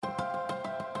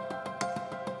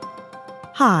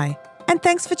Hi, and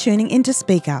thanks for tuning in to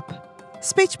Speak Up,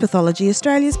 Speech Pathology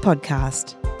Australia's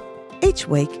podcast. Each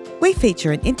week, we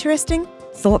feature an interesting,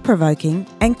 thought-provoking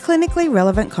and clinically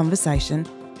relevant conversation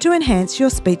to enhance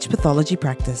your speech pathology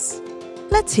practice.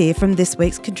 Let's hear from this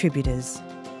week's contributors.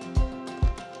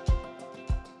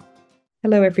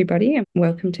 Hello, everybody, and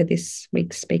welcome to this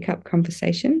week's Speak Up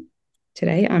conversation.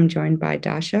 Today, I'm joined by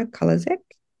Dasha Kolosek,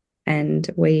 and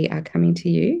we are coming to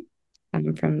you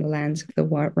from the lands of the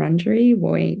Wurundjeri,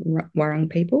 Wurrung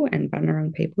people and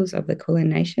Bunurong peoples of the Kulin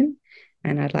Nation,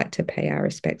 and I'd like to pay our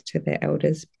respects to their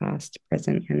elders, past,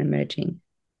 present, and emerging.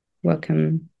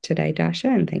 Welcome today, Dasha,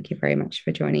 and thank you very much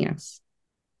for joining us.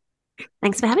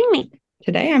 Thanks for having me.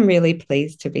 Today, I'm really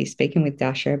pleased to be speaking with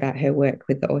Dasha about her work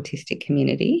with the autistic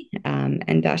community.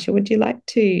 And Dasha, would you like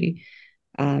to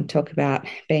talk about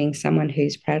being someone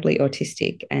who's proudly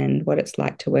autistic and what it's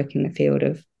like to work in the field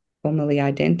of formally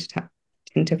identifying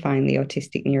the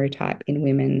autistic neurotype in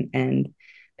women and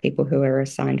people who are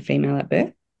assigned female at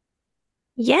birth?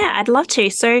 Yeah, I'd love to.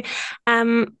 So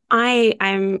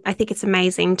I think it's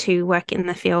amazing to work in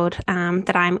the field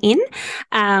that I'm in.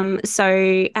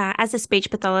 As a speech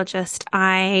pathologist,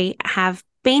 I have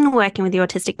been working with the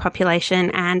autistic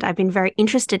population, and I've been very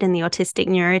interested in the autistic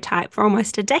neurotype for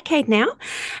almost a decade now.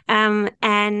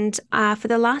 For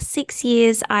the last 6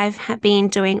 years, I've been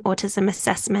doing autism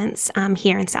assessments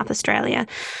here in South Australia.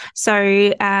 So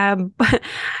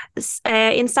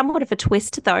in somewhat of a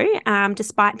twist, though,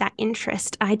 despite that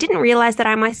interest, I didn't realize that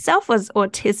I myself was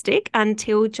autistic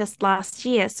until just last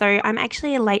year. So I'm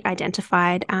actually a late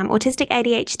identified autistic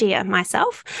ADHD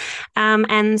myself.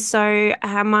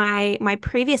 My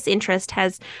previous interest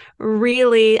has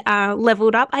really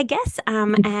leveled up, I guess,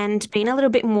 and been a little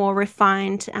bit more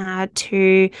refined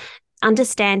to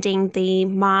understanding the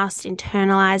masked,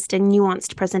 internalized and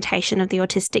nuanced presentation of the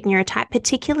autistic neurotype,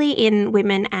 particularly in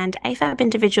women and AFAB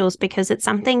individuals, because it's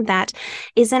something that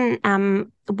isn't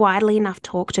widely enough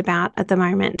talked about at the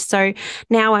moment. So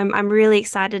now I'm really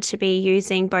excited to be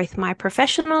using both my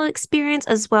professional experience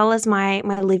as well as my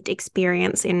lived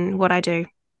experience in what I do.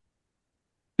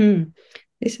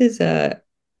 This is a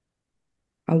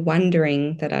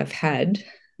wondering that I've had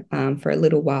for a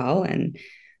little while and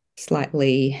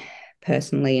slightly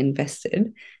personally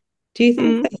invested. Do you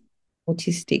think that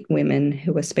autistic women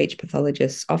who are speech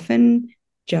pathologists often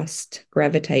just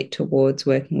gravitate towards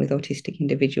working with autistic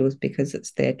individuals because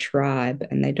it's their tribe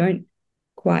and they don't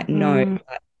quite know?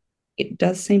 But it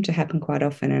does seem to happen quite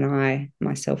often, and I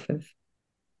myself have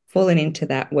fallen into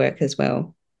that work as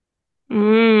well.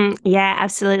 Yeah,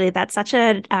 absolutely. That's such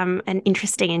an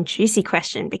interesting and juicy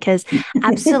question, because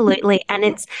absolutely, and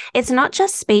it's not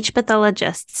just speech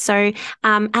pathologists. So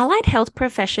allied health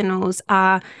professionals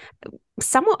are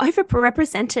somewhat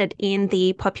overrepresented in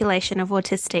the population of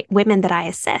autistic women that I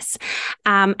assess.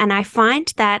 And I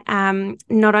find that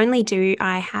not only do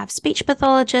I have speech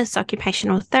pathologists,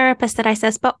 occupational therapists that I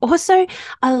assess, but also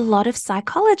a lot of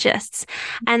psychologists.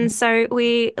 And so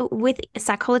with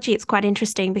psychology, it's quite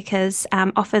interesting because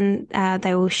often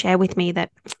they will share with me that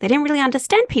they didn't really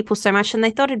understand people so much and they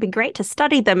thought it'd be great to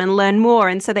study them and learn more.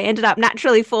 And so they ended up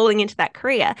naturally falling into that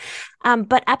career.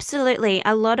 But absolutely,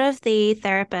 a lot of the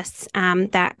therapists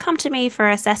that come to me for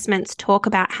assessments talk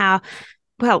about how,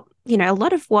 well, you know, a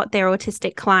lot of what their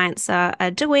autistic clients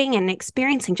are doing and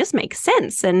experiencing just makes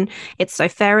sense, and it's so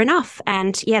fair enough.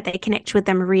 And yeah, they connect with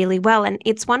them really well. And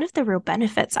it's one of the real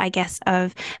benefits, I guess,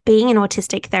 of being an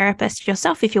autistic therapist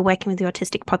yourself. If you're working with the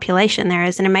autistic population, there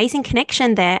is an amazing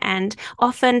connection there, and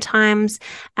oftentimes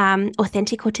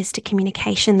authentic autistic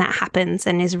communication that happens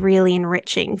and is really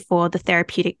enriching for the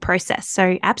therapeutic process.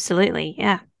 So absolutely,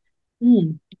 yeah.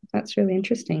 That's really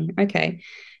interesting. Okay.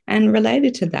 And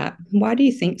related to that, why do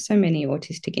you think so many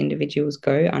autistic individuals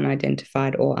go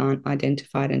unidentified or aren't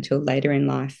identified until later in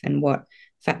life? And what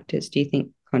factors do you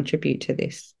think contribute to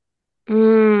this?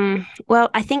 Well,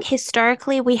 I think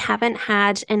historically we haven't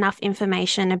had enough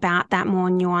information about that more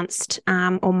nuanced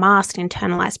or masked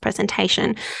internalized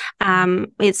presentation.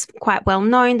 It's quite well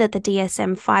known that the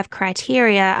DSM-5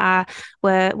 criteria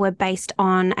were based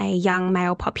on a young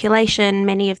male population,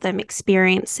 many of them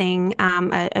experiencing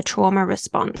a trauma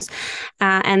response.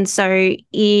 And so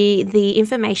the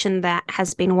information that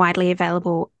has been widely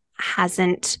available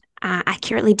hasn't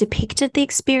accurately depicted the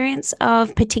experience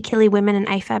of particularly women and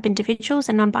AFAB individuals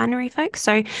and non-binary folks.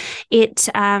 So it's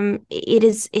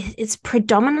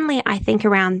predominantly, I think,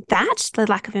 around that, the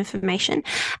lack of information,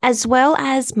 as well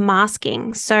as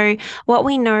masking. So what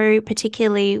we know,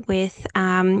 particularly with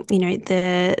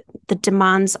the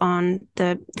demands on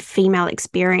the female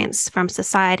experience from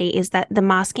society, is that the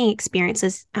masking experience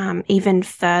is even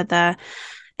further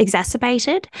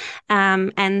exacerbated,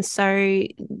 and so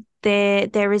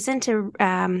there isn't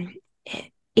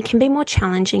it can be more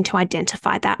challenging to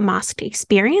identify that masked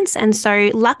experience. And so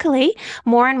luckily,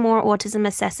 more and more autism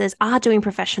assessors are doing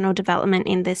professional development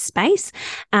in this space,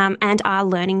 and are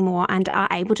learning more and are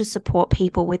able to support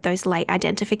people with those late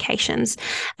identifications.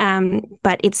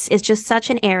 But it's just such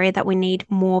an area that we need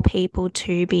more people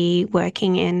to be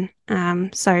working in.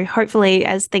 So hopefully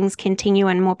as things continue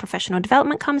and more professional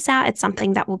development comes out, it's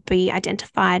something that will be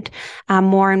identified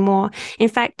more and more. In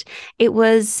fact, it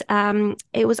was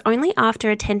only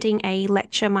after attending a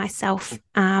lecture myself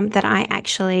that I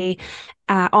actually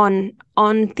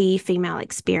on the female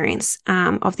experience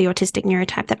of the autistic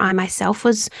neurotype that I myself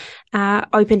was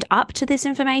opened up to this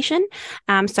information.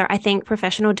 So I think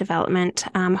professional development,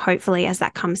 hopefully as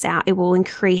that comes out, it will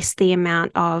increase the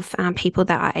amount of people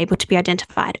that are able to be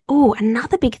identified. Oh,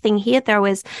 another big thing here though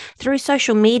is through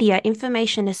social media,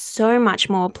 information is so much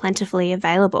more plentifully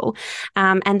available.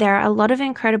 And there are a lot of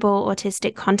incredible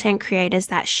autistic content creators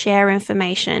that share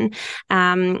information,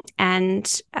 and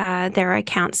there are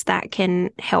accounts that can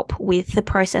help with the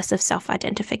process of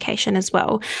self-identification as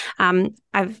well.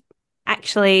 I've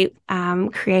actually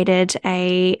created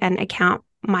an account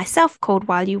myself called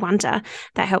While You Wonder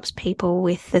that helps people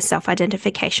with the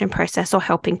self-identification process or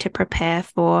helping to prepare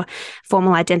for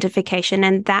formal identification,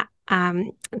 and that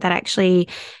actually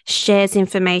shares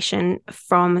information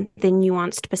from the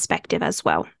nuanced perspective as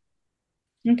well.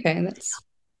 Okay, that's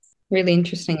really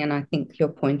interesting. And I think your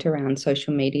point around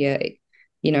social media,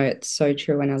 it's so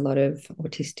true, and a lot of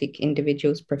autistic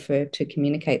individuals prefer to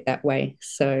communicate that way.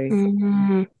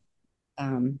 So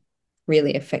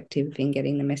really effective in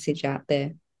getting the message out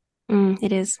there.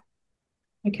 It is.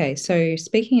 Okay, so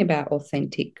speaking about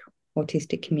authentic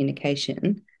autistic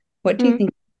communication, what do you think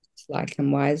it's like,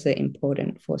 and why is it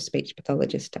important for speech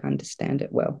pathologists to understand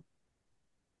it well?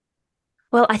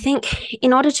 Well, I think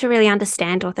in order to really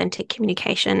understand authentic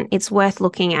communication, it's worth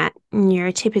looking at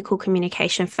neurotypical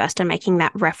communication first and making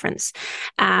that reference.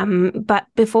 But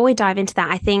before we dive into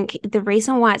that, I think the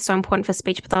reason why it's so important for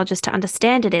speech pathologists to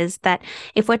understand it is that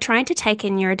if we're trying to take a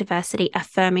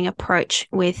neurodiversity-affirming approach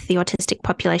with the autistic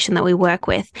population that we work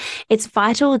with, it's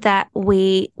vital that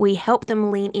we help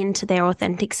them lean into their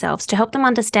authentic selves, to help them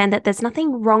understand that there's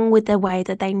nothing wrong with the way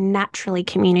that they naturally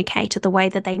communicate or the way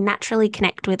that they naturally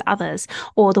connect with others,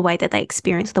 or the way that they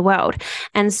experience the world.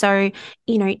 And so,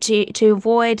 to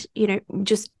avoid,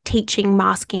 just teaching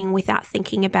masking without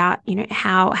thinking about,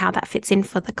 how that fits in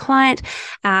for the client,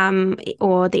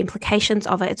 or the implications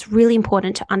of it, it's really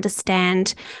important to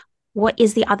understand what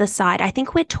is the other side. I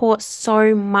think we're taught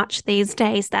so much these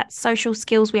days that social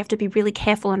skills, we have to be really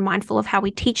careful and mindful of how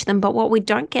we teach them. But what we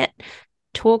don't get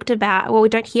talked about, what we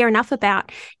don't hear enough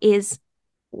about is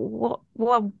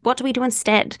what do we do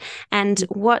instead, and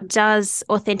what does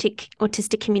authentic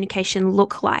autistic communication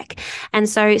look like? And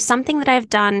so something that I've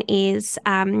done is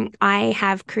I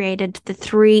have created the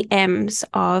 3 M's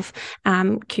of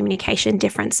communication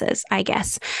differences, I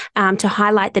guess, to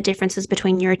highlight the differences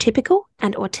between neurotypical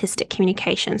and autistic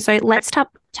communication. So let's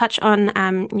touch on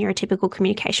neurotypical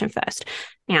communication first.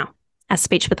 Now, as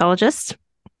speech pathologists,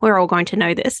 we're all going to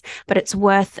know this, but it's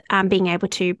worth being able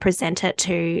to present it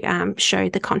to show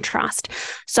the contrast.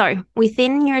 So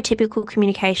within neurotypical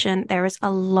communication, there is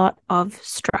a lot of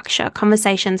structure.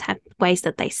 Conversations have ways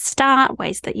that they start,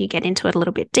 ways that you get into it a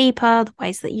little bit deeper,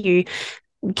 ways that you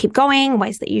keep going,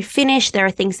 ways that you finish. There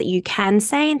are things that you can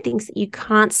say and things that you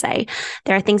can't say.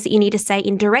 There are things that you need to say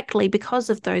indirectly because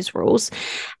of those rules.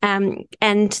 And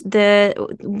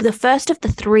the first of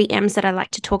the 3 M's that I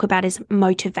like to talk about is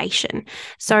motivation.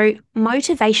 So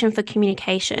motivation for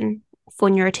communication for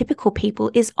neurotypical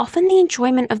people is often the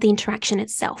enjoyment of the interaction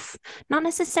itself, not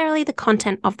necessarily the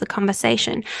content of the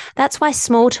conversation. That's why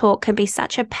small talk can be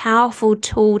such a powerful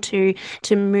tool to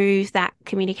move that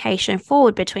communication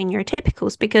forward between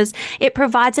neurotypicals, because it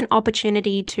provides an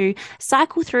opportunity to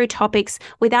cycle through topics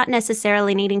without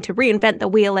necessarily needing to reinvent the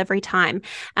wheel every time.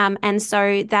 And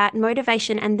so that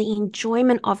motivation and the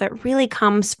enjoyment of it really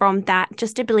comes from that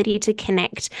just ability to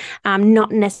connect,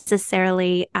 not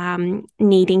necessarily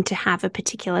needing to have a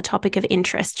particular topic of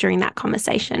interest during that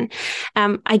conversation.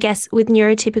 I guess with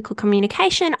neurotypical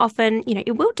communication, often,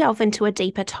 it will delve into a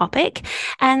deeper topic,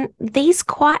 and these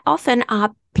quite often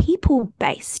are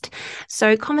people-based.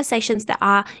 So conversations that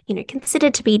are,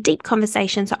 considered to be deep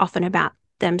conversations are often about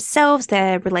themselves,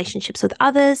 their relationships with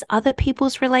others, other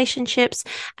people's relationships,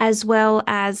 as well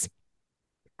as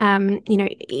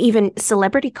even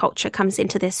celebrity culture comes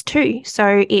into this too.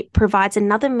 So it provides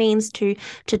another means to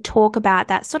talk about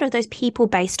that sort of those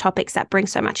people-based topics that bring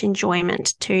so much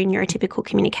enjoyment to neurotypical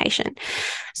communication.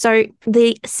 So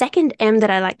the second M that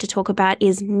I like to talk about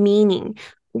is meaning.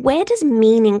 Where does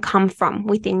meaning come from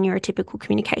within neurotypical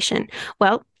communication?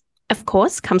 Well, of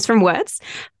course, comes from words,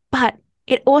 but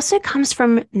it also comes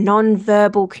from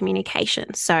non-verbal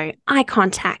communication. So eye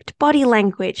contact, body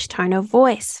language, tone of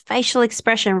voice, facial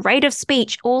expression, rate of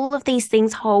speech, all of these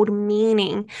things hold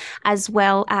meaning as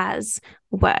well as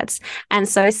words. And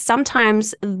so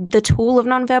sometimes the tool of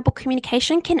non-verbal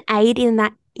communication can aid in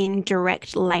that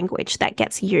indirect language that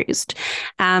gets used.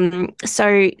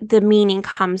 So the meaning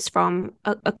comes from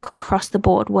across the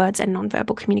board words and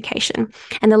nonverbal communication.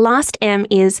 And the last M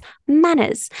is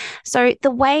manners. So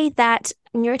the way that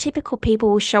neurotypical people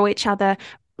will show each other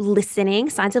listening,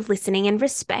 signs of listening and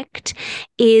respect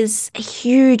is a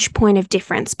huge point of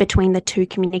difference between the two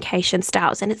communication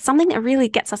styles. And it's something that really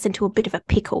gets us into a bit of a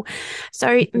pickle.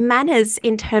 So manners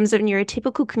in terms of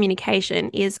neurotypical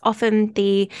communication is often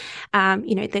the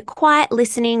quiet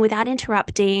listening without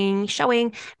interrupting,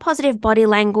 showing positive body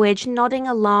language, nodding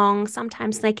along,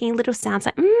 sometimes making little sounds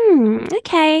like,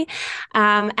 okay.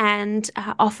 And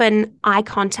often eye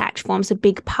contact forms a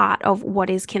big part of what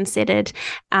is considered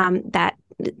that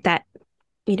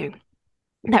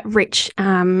rich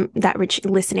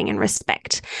listening and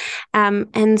respect.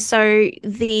 And so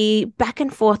the back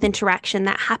and forth interaction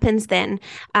that happens then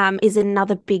is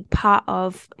another big part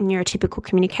of neurotypical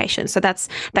communication. So that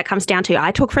comes down to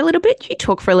I talk for a little bit, you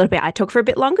talk for a little bit, I talk for a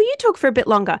bit longer, you talk for a bit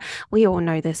longer. We all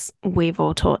know this. We've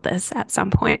all taught this at some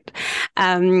point.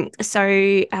 So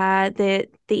the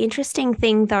interesting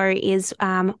thing though is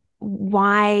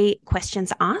why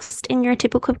questions are asked in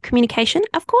neurotypical communication,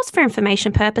 of course, for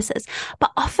information purposes,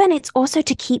 but often it's also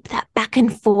to keep that back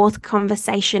and forth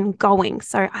conversation going.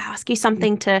 So I ask you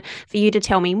something for you to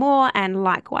tell me more, and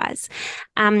likewise.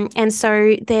 And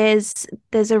so there's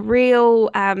a real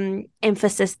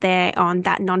emphasis there on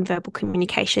that nonverbal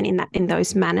communication in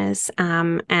those manners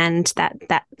and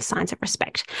that signs of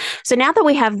respect. So now that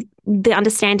we have the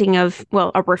understanding of,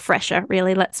 well, a refresher,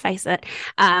 really, let's face it,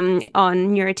 on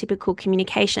neurotypical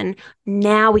communication,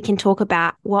 now we can talk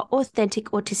about what authentic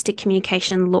autistic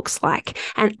communication looks like.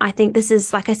 And I think this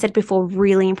is, like I said before,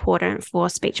 really important for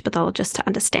speech pathologists to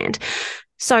understand.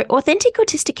 So authentic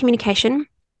autistic communication,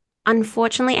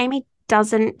 unfortunately, Amy,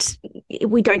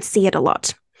 we don't see it a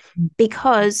lot,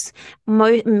 because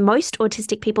most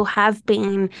autistic people have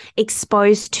been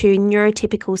exposed to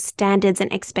neurotypical standards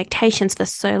and expectations for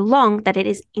so long that it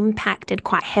is impacted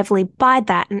quite heavily by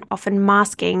that, and often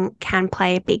masking can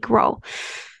play a big role.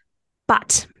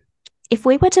 But if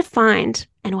we were to find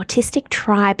an autistic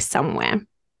tribe somewhere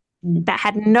that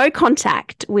had no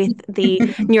contact with the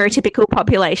neurotypical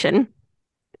population,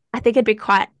 I think it'd be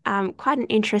quite an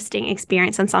interesting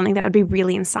experience and something that would be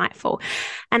really insightful.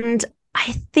 And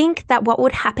I think that what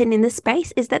would happen in this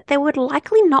space is that there would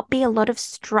likely not be a lot of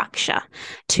structure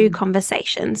to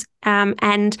conversations.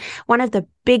 And one of the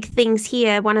big things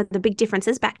here, one of the big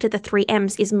differences, back to the 3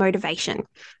 M's, is motivation.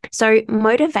 So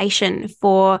motivation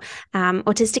for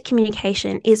autistic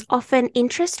communication is often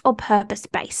interest or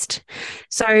purpose-based.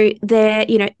 So there,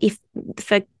 if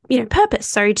for purpose.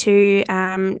 So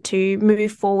to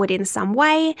move forward in some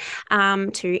way,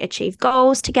 to achieve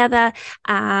goals together,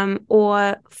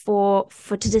 or for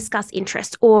to discuss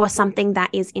interest or something that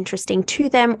is interesting to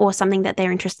them, or something that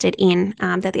they're interested in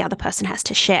that the other person has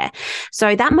to share.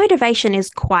 So that motivation is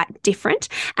quite different.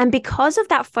 And because of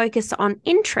that focus on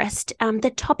interest,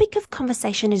 the topic of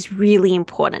conversation is really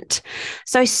important.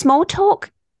 So small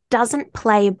talk doesn't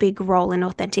play a big role in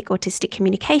authentic autistic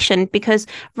communication, because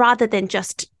rather than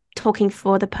just talking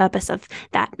for the purpose of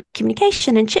that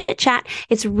communication and chit chat,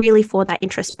 it's really for that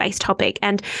interest-based topic.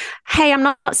 And hey, I'm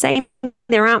not saying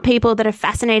there aren't people that are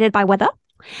fascinated by weather,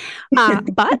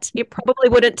 but you probably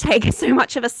wouldn't take so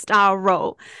much of a star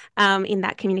role in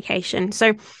that communication.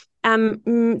 So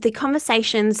the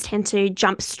conversations tend to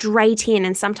jump straight in,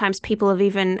 and sometimes people have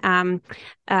even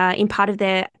in part of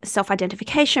their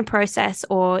self-identification process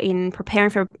or in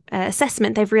preparing for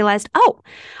assessment, they've realized,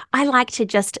 I like to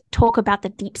just talk about the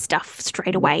deep stuff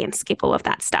straight away and skip all of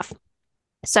that stuff.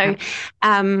 So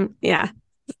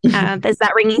there's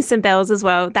that ringing some bells as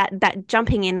well, that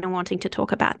jumping in and wanting to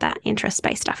talk about that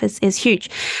interest-based stuff is huge.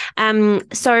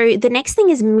 So the next thing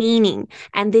is meaning,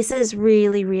 and this is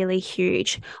really, really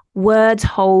huge. Words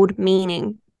hold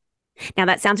meaning. Now,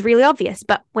 that sounds really obvious,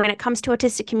 but when it comes to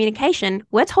autistic communication,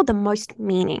 words hold the most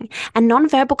meaning. And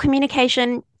nonverbal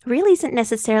communication really isn't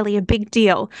necessarily a big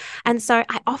deal. And so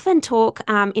I often talk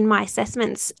in my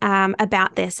assessments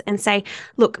about this and say,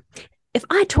 look, if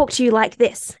I talk to you like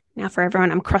this, now for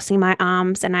everyone, I'm crossing my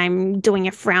arms and I'm doing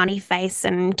a frowny face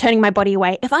and turning my body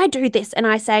away. If I do this and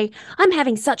I say, I'm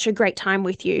having such a great time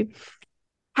with you,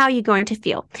 how are you going to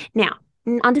feel? Now,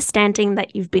 understanding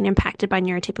that you've been impacted by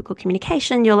neurotypical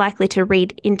communication, you're likely to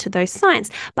read into those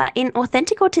signs. But in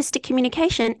authentic autistic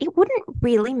communication, it wouldn't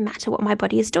really matter what my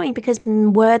body is doing because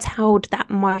words hold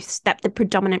the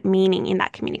predominant meaning in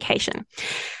that communication.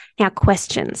 Now,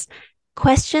 questions.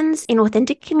 Questions in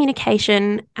authentic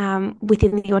communication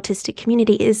within the autistic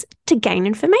community is to gain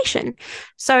information.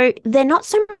 So they're not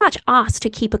so much asked to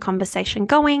keep a conversation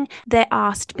going. They're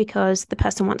asked because the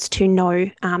person wants to know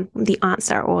the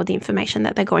answer or the information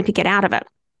that they're going to get out of it.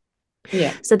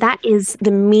 Yeah. So that is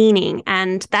the meaning.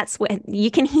 And that's where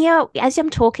you can hear, as I'm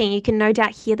talking, you can no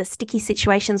doubt hear the sticky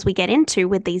situations we get into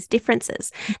with these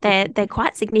differences. They're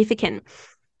quite significant.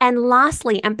 And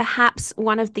lastly, and perhaps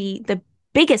one of the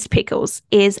biggest pickles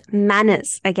is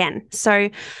manners again. So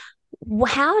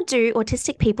how do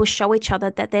autistic people show each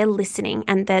other that they're listening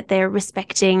and that they're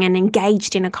respecting and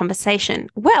engaged in a conversation?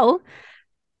 Well,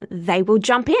 they will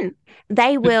jump in.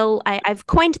 They will, I've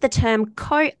coined the term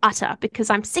co-utter because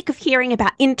I'm sick of hearing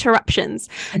about interruptions.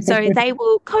 So they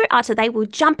will co-utter, they will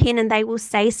jump in and they will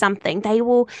say something. They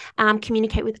will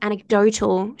communicate with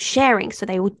anecdotal sharing. So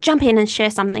they will jump in and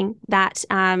share something that,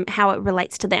 how it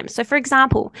relates to them. So for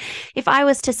example, if I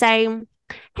was to say,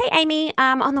 hey, Amy,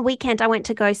 on the weekend, I went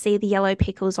to go see the Yellow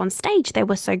Pickles on stage. They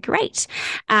were so great.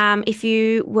 If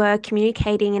you were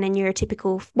communicating in a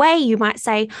neurotypical way, you might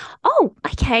say, oh,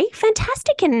 okay,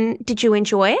 fantastic. And did you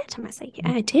enjoy it? I might say,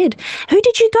 yeah, I did. Who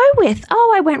did you go with?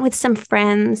 Oh, I went with some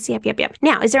friends. Yep.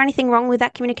 Now, is there anything wrong with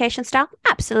that communication style?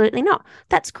 Absolutely not.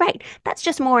 That's great. That's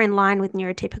just more in line with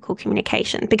neurotypical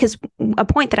communication because a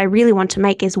point that I really want to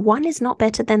make is one is not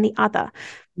better than the other.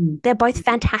 They're both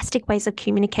fantastic ways of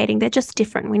communicating. They're just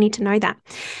different. We need to know that.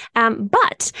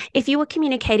 But if you were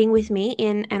communicating with me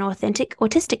in an authentic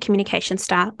autistic communication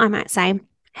style, I might say,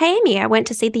 hey, Amy, I went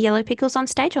to see the Yellow Pickles on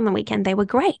stage on the weekend. They were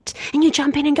great. And you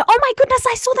jump in and go, oh my goodness,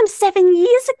 I saw them 7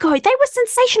 years ago. They were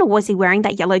sensational. Was he wearing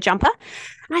that yellow jumper?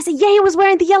 And I said, yeah, he was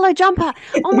wearing the yellow jumper.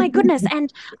 Oh my goodness.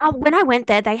 And when I went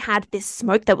there, they had this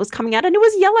smoke that was coming out and it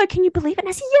was yellow. Can you believe it? And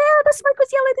I said, yeah, the smoke was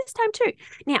yellow this time too.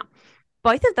 Now,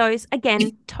 both of those,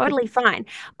 again, totally fine.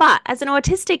 But as an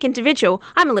autistic individual,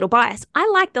 I'm a little biased. I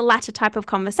like the latter type of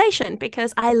conversation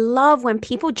because I love when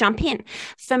people jump in.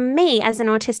 For me, as an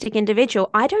autistic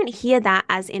individual, I don't hear that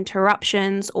as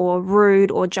interruptions or rude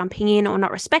or jumping in or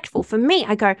not respectful. For me,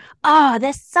 I go, oh,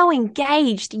 they're so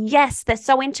engaged. Yes, they're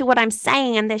so into what I'm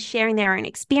saying and they're sharing their own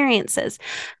experiences.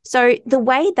 So the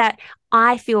way that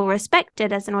I feel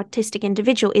respected as an autistic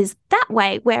individual is that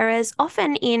way, whereas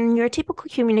often in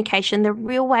neurotypical communication, the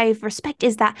real way of respect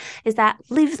is that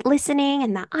listening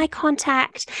and that eye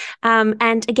contact.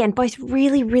 And again, both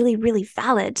really, really, really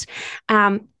valid,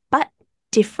 but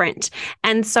different.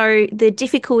 And so the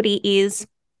difficulty is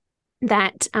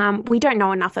that we don't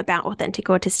know enough about authentic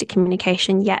autistic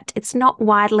communication yet. It's not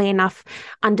widely enough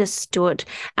understood.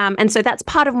 And so that's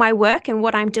part of my work. And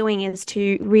what I'm doing is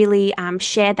to really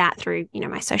share that through,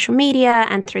 my social media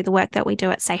and through the work that we do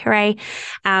at Say Hooray.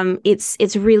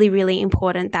 It's really, really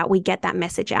important that we get that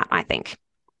message out, I think.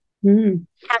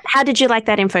 How did you like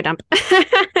that info dump?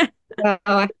 Well,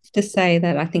 I have to say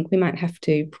that I think we might have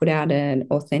to put out an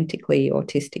authentically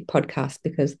autistic podcast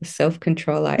because the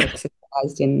self-control I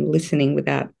exercised in listening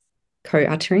without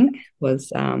co-uttering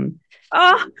was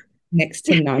next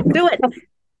to none. Do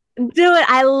it.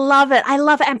 I love it.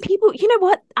 And people, you know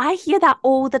what? I hear that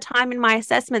all the time in my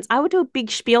assessments. I would do a big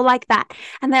spiel like that.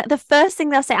 And the first thing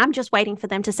they'll say, I'm just waiting for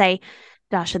them to say,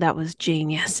 Dasha, that was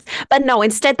genius. But no,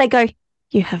 instead they go,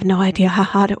 you have no idea how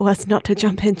hard it was not to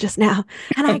jump in just now.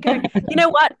 And I go, you know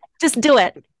what? Just do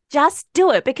it. Just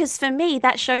do it. Because for me,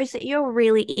 that shows that you're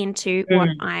really into what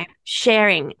I'm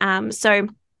sharing. So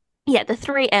yeah, the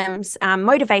 3 M's,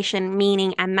 motivation,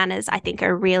 meaning, and manners, I think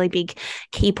are really big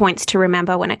key points to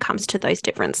remember when it comes to those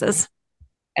differences.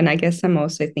 And I guess I'm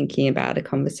also thinking about a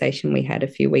conversation we had a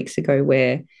few weeks ago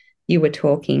where you were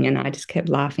talking and I just kept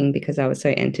laughing because I was so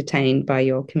entertained by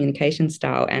your communication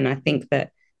style. And I think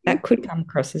that could come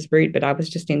across as rude, but I was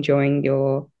just enjoying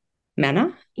your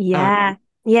manner. Yeah,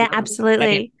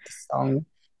 absolutely. Song,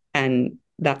 and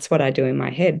that's what I do in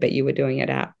my head, but you were doing it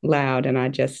out loud and I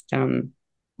just,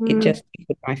 it just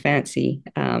tickled my fancy.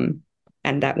 And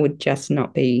that would just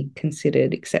not be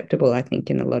considered acceptable, I think,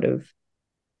 in a lot of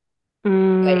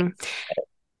ways.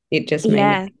 It just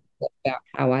made me think about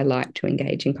how I like to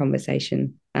engage in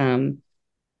conversation. And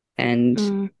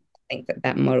think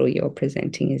that model you're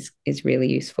presenting is really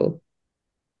useful.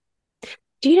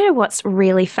 Do you know what's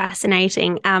really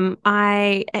fascinating?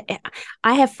 I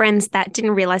have friends that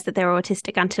didn't realize that they were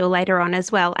autistic until later on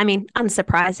as well. I mean,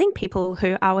 unsurprising, people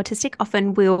who are autistic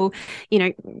often will,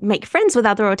 make friends with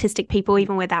other autistic people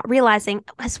even without realizing,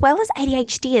 as well as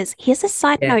ADHDers. Here's a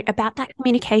side note about that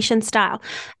communication style.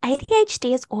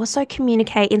 ADHDers also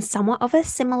communicate in somewhat of a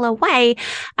similar way.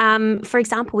 For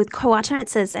example, with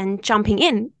co-utterances and jumping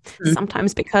in,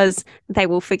 sometimes because they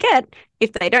will forget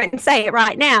if they don't say it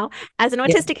right now. As an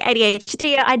autistic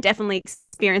ADHD, I definitely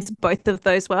experience both of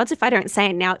those worlds. If I don't say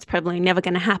it now, it's probably never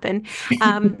going to happen.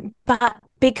 But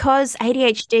because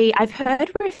ADHD, I've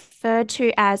heard referred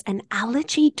to as an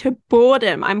allergy to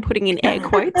boredom. I'm putting in air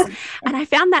quotes. And I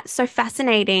found that so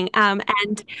fascinating.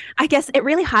 And I guess it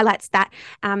really highlights that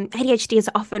ADHD is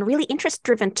often really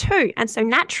interest-driven too. And so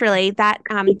naturally, that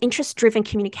interest-driven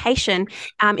communication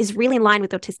is really in line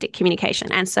with autistic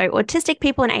communication. And so autistic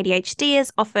people and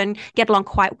ADHDers often get along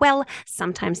quite well.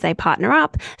 Sometimes they partner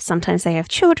up. Sometimes they have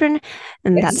children.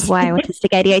 And that's why autistic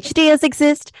ADHDers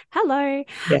exist. Hello.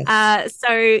 Yes.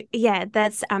 So yeah,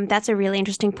 that's a really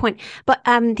interesting point. But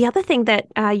the other thing that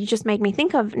you just made me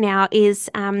think of now is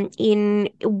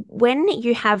when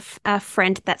you have a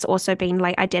friend that's also been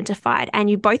identified and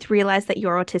you both realize that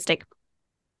you're autistic,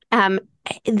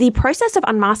 the process of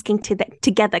unmasking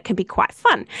together can be quite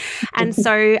fun. And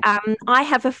so I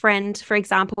have a friend, for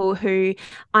example, who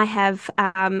I've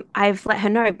let her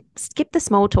know, skip the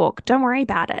small talk, don't worry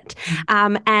about it.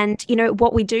 And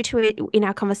what we do to it in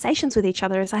our conversations with each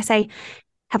other is I say,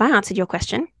 have I answered your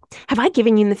question? Have I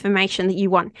given you the information that you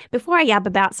want? Before I yab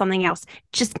about something else,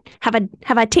 just have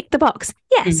I ticked the box?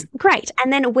 Yes, great.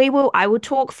 And then I will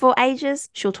talk for ages.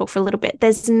 She'll talk for a little bit.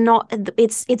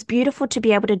 It's beautiful to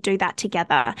be able to do that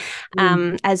together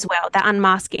as well, that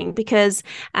unmasking, because,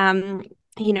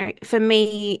 for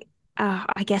me,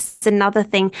 I guess it's another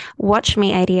thing. Watch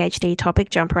me, ADHD topic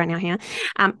jump right now here.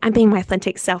 I'm being my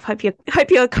authentic self. Hope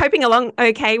you're coping along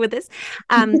okay with this.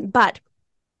 But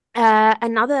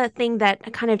another thing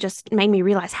that kind of just made me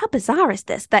realize how bizarre is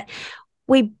this, that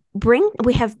we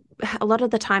have a lot of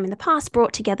the time in the past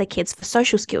brought together kids for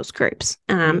social skills groups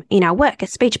in our work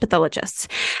as speech pathologists.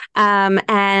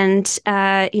 This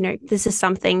is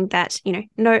something that,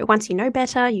 once you know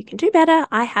better, you can do better.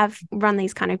 I have run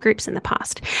these kind of groups in the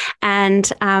past. And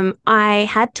I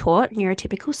had taught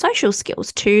neurotypical social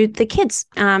skills to the kids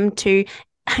to,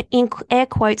 in air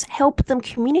quotes, help them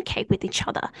communicate with each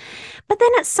other. But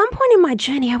then at some point in my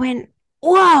journey, I went,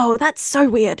 whoa, that's so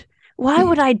weird. Why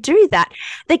would I do that?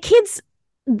 The kids,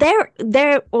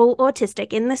 they're all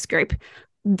autistic in this group.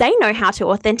 They know how to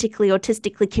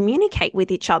autistically communicate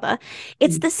with each other.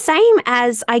 It's the same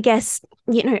as, I guess,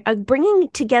 bringing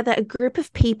together a group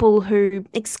of people who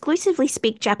exclusively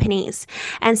speak Japanese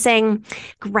and saying,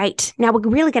 great, now we're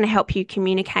really going to help you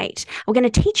communicate. We're going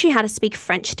to teach you how to speak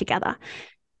French together.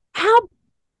 How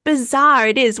bizarre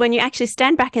it is when you actually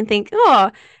stand back and think,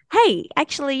 oh, hey,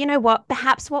 actually, you know what?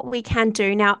 Perhaps what we can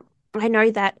do now. I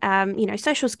know that,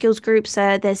 social skills groups,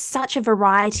 there's such a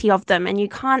variety of them, and you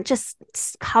can't just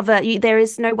there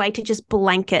is no way to just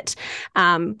blanketly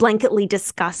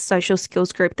discuss social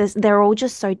skills group. They're all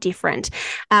just so different.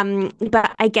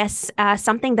 But I guess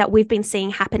something that we've been seeing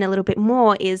happen a little bit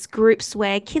more is groups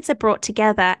where kids are brought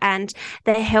together and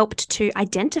they're helped to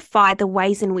identify the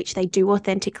ways in which they do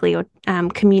authentically or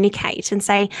communicate and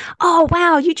say, oh,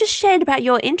 wow, you just shared about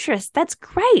your interests. That's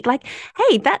great.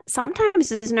 Hey, that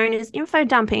sometimes is known as info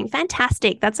dumping.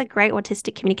 Fantastic. That's a great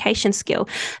autistic communication skill.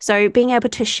 So being able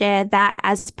to share that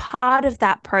as part of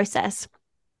that process,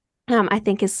 I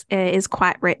think is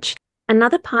quite rich.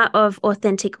 Another part of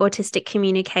authentic autistic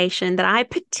communication that I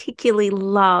particularly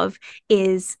love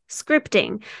is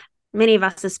scripting. Many of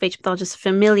us as speech pathologists are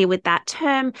familiar with that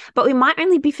term, but we might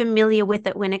only be familiar with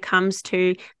it when it comes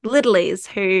to littlies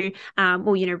who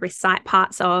will, recite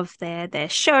parts of their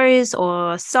shows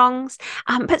or songs.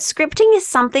 But scripting is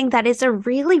something that is a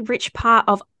really rich part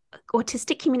of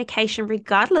autistic communication,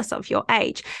 regardless of your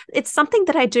age. It's something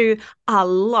that I do a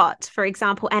lot, for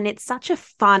example, and it's such a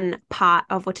fun part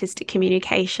of autistic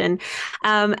communication.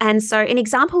 And so an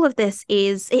example of this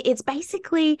is it's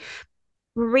basically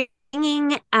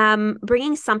bringing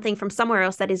something from somewhere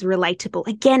else that is relatable.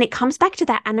 Again, it comes back to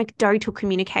that anecdotal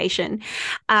communication.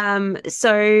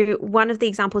 So one of the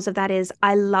examples of that is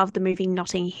I love the movie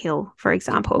Notting Hill, for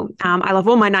example. I love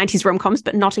all my 90s rom-coms,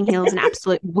 but Notting Hill is an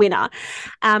absolute winner.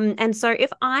 And so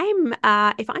if I'm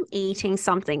eating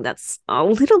something that's a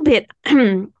little bit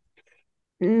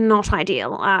not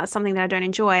ideal, something that I don't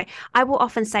enjoy, I will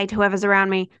often say to whoever's around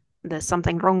me, there's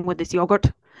something wrong with this yogurt.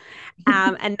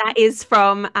 And that is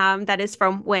from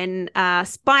when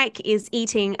Spike is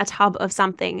eating a tub of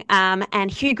something,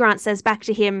 and Hugh Grant says back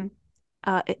to him,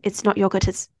 it's not yogurt,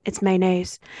 it's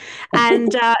mayonnaise.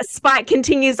 And Spike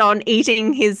continues on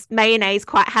eating his mayonnaise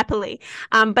quite happily.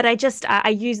 But I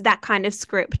use that kind of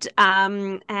script,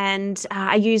 and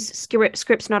I use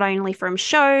scripts not only from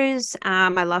shows.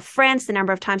 I love Friends. The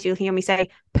number of times you'll hear me say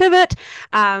pivot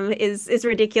is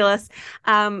ridiculous.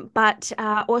 But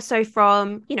also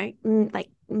from like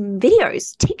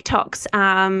videos,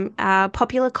 TikToks,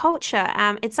 popular culture.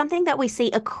 It's something that we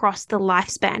see across the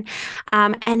lifespan,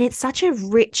 and it's such a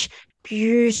rich,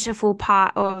 beautiful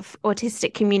part of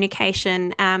autistic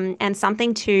communication, and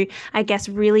something to, I guess,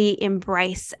 really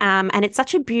embrace. And it's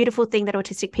such a beautiful thing that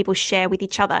autistic people share with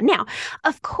each other. Now,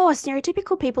 of course,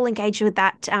 neurotypical people engage with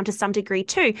that to some degree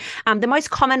too. The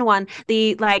most common one,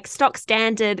 the like stock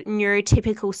standard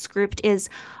neurotypical script is,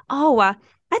 oh,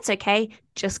 that's okay,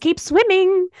 just keep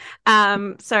swimming.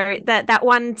 So that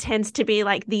one tends to be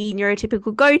like the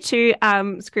neurotypical go-to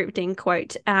scripting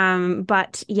quote.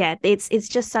 But yeah, it's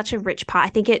just such a rich part. I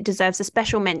think it deserves a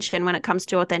special mention when it comes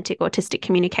to authentic autistic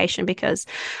communication, because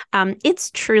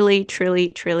it's truly, truly,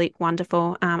 truly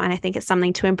wonderful. And I think it's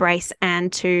something to embrace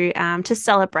and to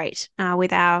celebrate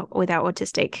with our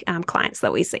autistic clients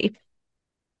that we see.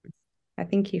 I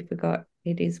think you forgot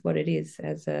it is what it is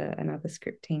as another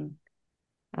scripting.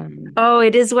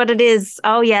 It is what it is.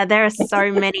 Oh yeah, there are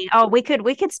so many. We could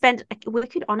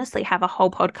honestly have a whole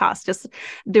podcast just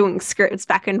doing scripts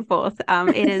back and forth.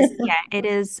 It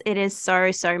is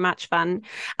so much fun.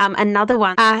 Another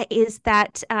one is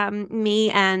that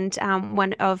me and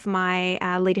one of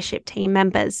my leadership team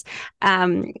members,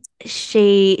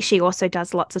 she also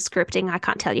does lots of scripting. I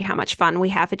can't tell you how much fun we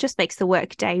have. It just makes the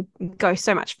work day go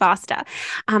so much faster.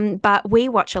 But we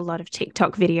watch a lot of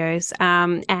TikTok videos,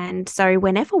 and so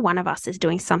whenever one of us is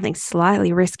doing something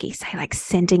slightly risky, say like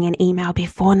sending an email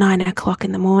before 9 o'clock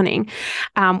in the morning,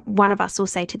 one of us will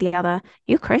say to the other,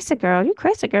 "You crazy girl, you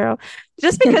crazy girl,"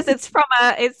 just because it's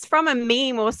from a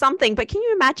meme or something. But can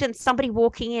you imagine somebody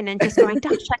walking in and just going,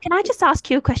 "Dasha, can I just ask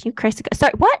you a question, you crazy girl?"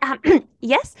 Sorry, what?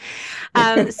 Yes.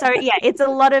 So yeah, it's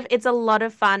a lot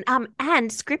of fun.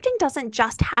 And scripting doesn't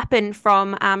just happen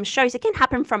from shows; it can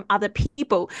happen from other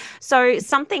people. So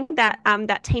something that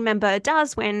that team member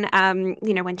does when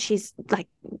when she's like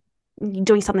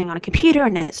doing something on a computer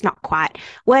and it's not quite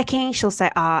working, she'll say,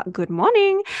 good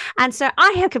morning. And so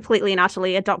I have completely and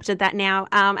utterly adopted that now.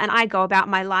 And I go about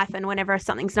my life, and whenever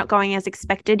something's not going as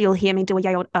expected, you'll hear me do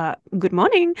a good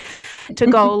morning to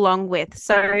go along with.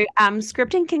 So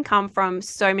scripting can come from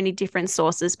so many different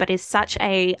sources, but is such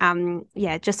a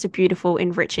just a beautiful,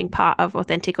 enriching part of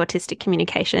authentic autistic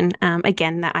communication,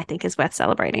 again, that I think is worth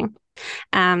celebrating.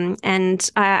 And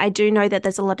I do know that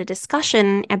there's a lot of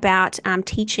discussion about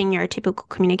teaching neurotypical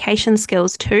communication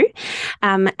skills too.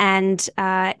 And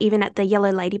even at the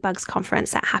Yellow Ladybugs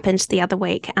conference that happened the other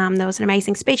week, there was an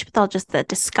amazing speech pathologist that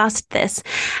discussed this.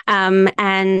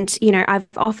 And, I've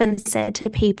often said to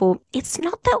people, it's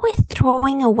not that we're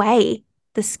throwing away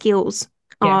the skills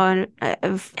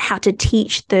of how to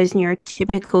teach those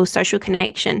neurotypical social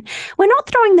connection. We're not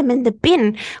throwing them in the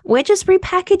bin. We're just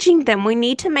repackaging them. We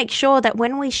need to make sure that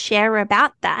when we share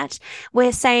about that,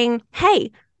 we're saying,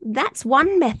 hey, that's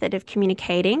one method of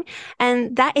communicating,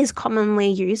 and that is commonly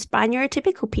used by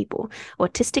neurotypical people.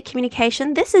 Autistic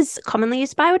communication, this is commonly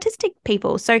used by autistic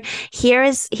people. So here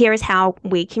is how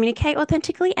we communicate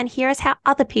authentically, and here is how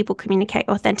other people communicate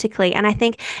authentically. And I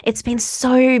think it's been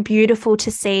so beautiful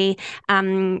to see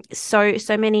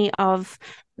so many of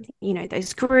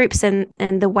those groups and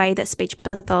the way that speech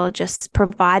pathologists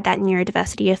provide that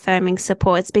neurodiversity affirming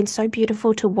support. It's been so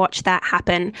beautiful to watch that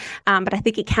happen. But I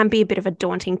think it can be a bit of a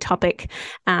daunting topic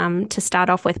to start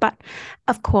off with. But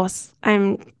of course,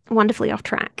 I'm wonderfully off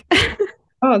track.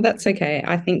 Oh, that's okay.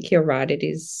 I think you're right. It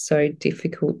is so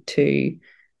difficult to,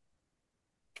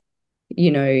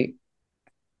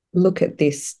 look at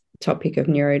this topic of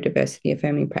neurodiversity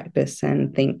affirming practice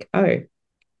and think, oh,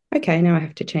 okay, now I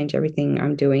have to change everything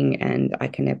I'm doing, and I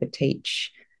can never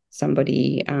teach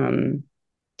somebody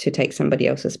to take somebody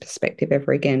else's perspective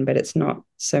ever again. But it's not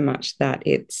so much that,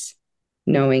 it's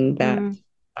knowing that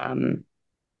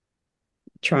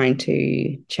trying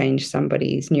to change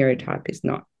somebody's neurotype is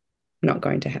not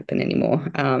going to happen anymore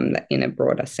in a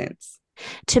broader sense.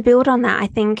 To build on that, I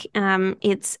think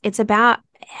it's about,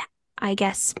 I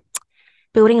guess,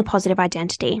 building a positive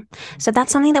identity. So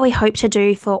that's something that we hope to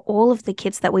do for all of the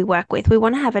kids that we work with. We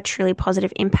want to have a truly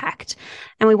positive impact,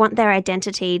 and we want their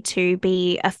identity to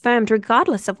be affirmed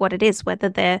regardless of what it is, whether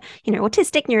they're,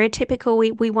 autistic,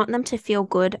 neurotypical. We want them to feel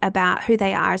good about who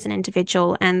they are as an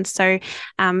individual. And so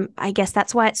I guess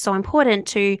that's why it's so important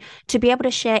to be able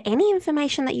to share any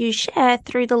information that you share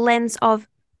through the lens of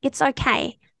it's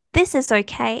okay. This is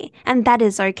okay, and that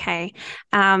is okay.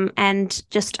 And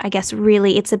just, I guess,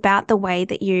 really, it's about the way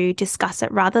that you discuss it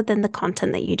rather than the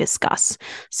content that you discuss.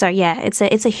 So yeah, it's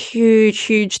a huge,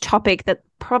 huge topic that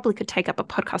probably could take up a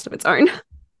podcast of its own.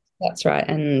 That's right.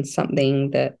 And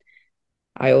something that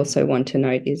I also want to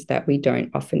note is that we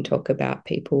don't often talk about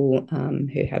people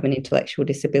who have an intellectual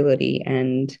disability,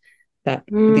 and that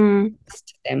to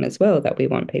them as well, that we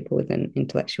want people with an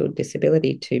intellectual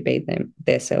disability to be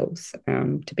themselves,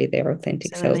 to be their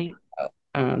authentic selves.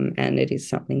 And it is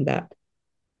something that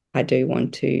I do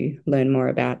want to learn more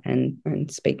about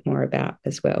and speak more about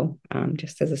as well,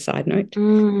 just as a side note.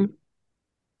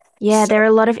 Yeah, there are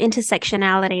a lot of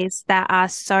intersectionalities that are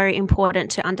so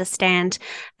important to understand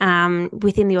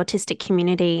within the autistic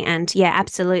community, and yeah,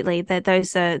 absolutely,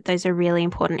 those are really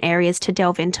important areas to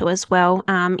delve into as well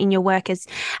in your work as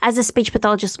a speech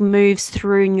pathologist moves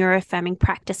through neuroaffirming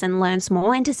practice and learns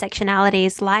more.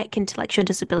 Intersectionalities like intellectual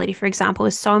disability, for example,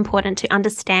 is so important to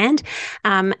understand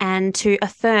and to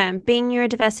affirm. Being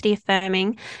neurodiversity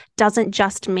affirming doesn't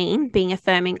just mean being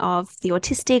affirming of the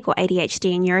autistic or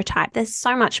ADHD and neurotype. There's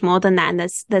so much more than that, and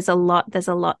there's a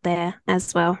lot there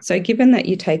as well. So given that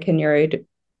you take a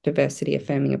neurodiversity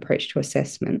affirming approach to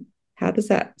assessment, how does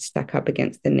that stack up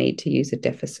against the need to use a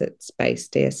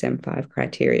deficits-based DSM-5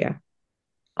 criteria?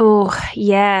 Oh,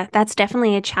 yeah, that's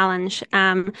definitely a challenge.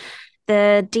 The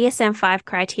DSM-5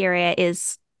 criteria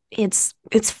is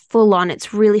it's full on.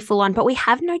 It's really full on, but we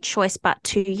have no choice but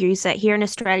to use it. Here in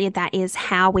Australia, that is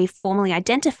how we formally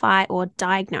identify or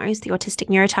diagnose the autistic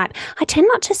neurotype. I tend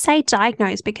not to say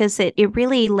diagnose because it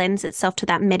really lends itself to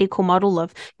that medical model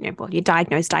of, you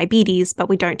diagnose diabetes, but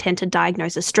we don't tend to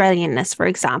diagnose Australianness, for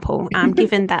example,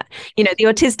 given that, the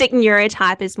autistic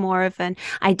neurotype is more of an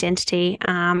identity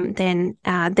than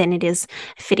it is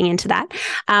fitting into that.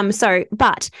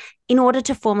 But in order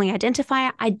to formally identify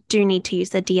it, I do need to use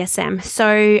the DSM.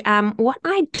 So what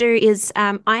I do is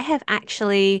I have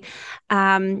actually,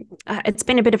 it's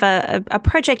been a bit of a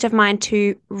project of mine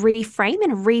to reframe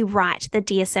and rewrite the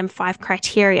DSM-5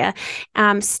 criteria,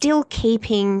 still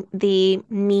keeping the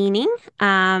meaning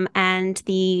and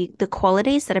the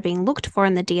qualities that are being looked for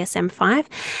in the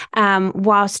DSM-5,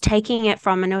 whilst taking it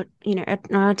from an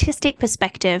autistic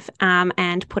perspective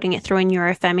and putting it through a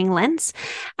neuroaffirming lens.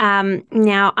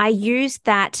 Now, I use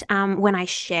that when I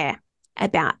share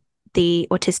about the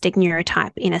autistic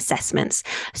neurotype in assessments.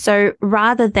 So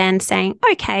rather than saying,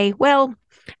 okay, well,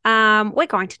 we're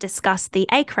going to discuss the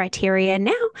A criteria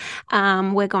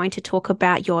now. We're going to talk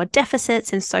about your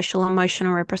deficits in social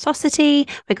emotional reciprocity.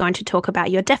 We're going to talk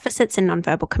about your deficits in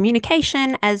nonverbal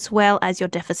communication, as well as your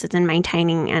deficits in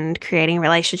maintaining and creating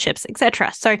relationships,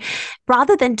 etc. So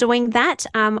rather than doing that,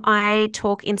 I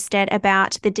talk instead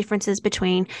about the differences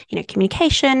between,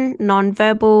 communication,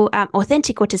 nonverbal,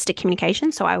 authentic autistic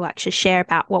communication. So I will actually share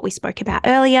about what we spoke about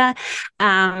earlier,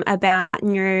 about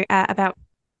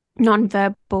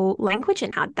nonverbal language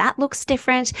and how that looks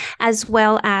different, as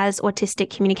well as autistic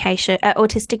communication,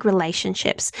 autistic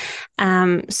relationships.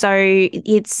 So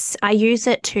I use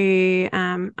it to,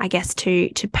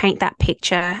 to paint that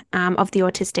picture of the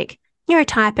autistic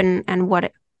neurotype and what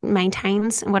it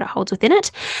maintains and what it holds within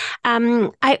it.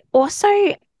 I also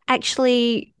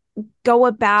actually go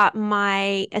about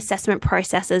my assessment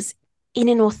processes in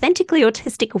an authentically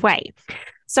autistic way.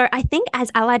 So I think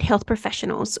as allied health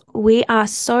professionals, we are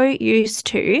so used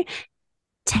to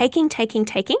taking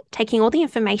all the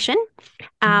information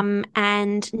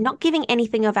and not giving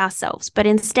anything of ourselves, but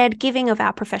instead giving of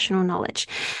our professional knowledge.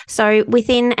 So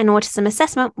within an autism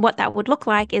assessment, what that would look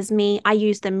like is I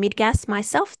use the MIDGAS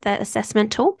myself, the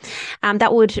assessment tool.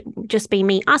 That would just be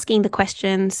me asking the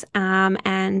questions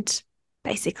and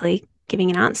basically giving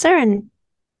an answer and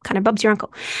kind of Bob's your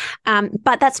uncle.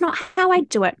 But that's not how I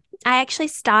do it. I actually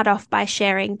start off by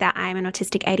sharing that I'm an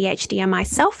autistic ADHDer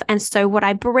myself. And so what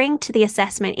I bring to the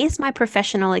assessment is my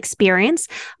professional experience,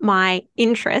 my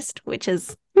interest, which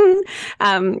is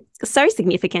so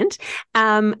significant,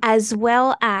 as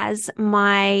well as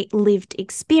my lived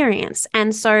experience.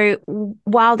 And so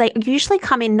while they usually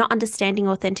come in not understanding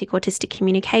authentic autistic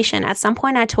communication, at some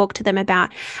point I talk to them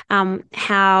about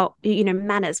how,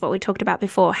 manners, what we talked about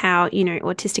before, how,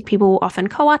 autistic people will often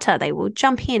co-utter, they will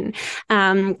jump in,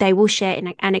 they will share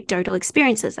anecdotal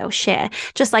experiences, they'll share,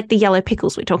 just like the yellow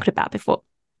pickles we talked about before.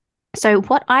 So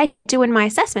what I do in my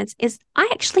assessments is I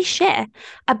actually share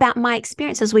about my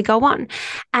experience as we go on.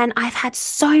 And I've had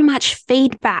so much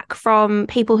feedback from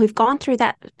people who've gone through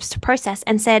that process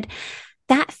and said,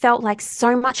 that felt like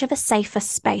so much of a safer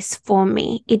space for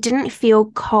me. It didn't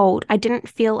feel cold. I didn't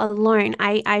feel alone.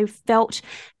 I felt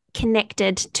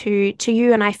connected to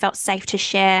you, and I felt safe to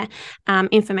share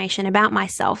information about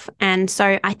myself. And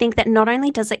so I think that not only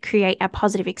does it create a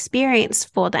positive experience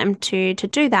for them to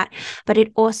do that, but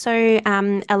it also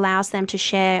allows them to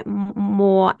share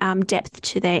more depth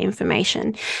to their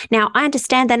information. Now, I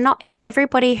understand that not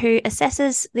everybody who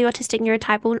assesses the autistic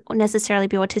neurotype will necessarily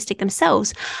be autistic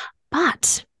themselves,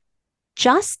 but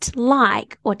just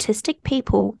like autistic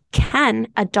people can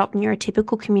adopt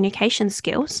neurotypical communication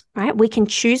skills, right? We can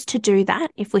choose to do that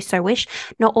if we so wish.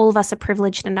 Not all of us are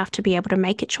privileged enough to be able to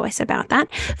make a choice about that.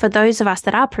 For those of us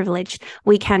that are privileged,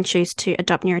 we can choose to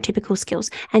adopt neurotypical skills.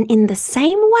 And in the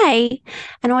same way,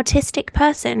 an autistic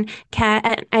person can,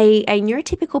 a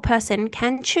neurotypical person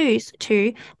can choose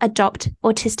to adopt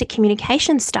autistic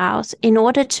communication styles in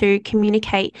order to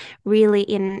communicate really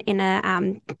in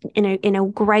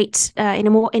a great,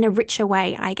 in a richer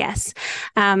way, I guess.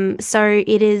 So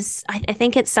it is, I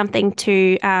think it's something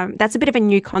to, that's a bit of a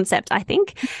new concept, I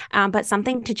think, but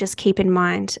something to just keep in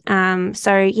mind.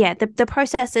 So yeah, the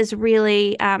process is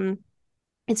really,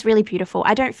 it's really beautiful.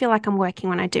 I don't feel like I'm working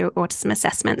when I do autism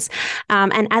assessments.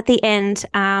 And at the end,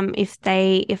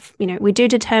 if we do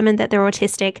determine that they're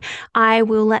autistic, I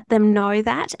will let them know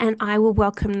that, and I will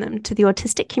welcome them to the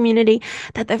autistic community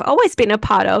that they've always been a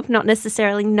part of, not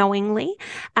necessarily knowingly.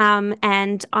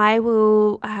 And I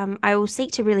will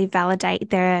seek to really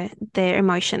validate their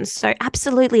emotions. So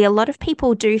absolutely, a lot of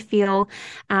people do feel,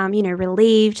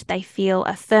 relieved. They feel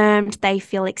affirmed. They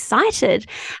feel excited.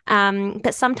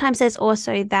 But sometimes there's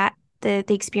also that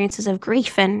the experiences of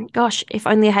grief, and gosh, if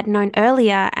only I had known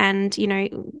earlier, and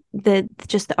the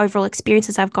overall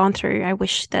experiences I've gone through, I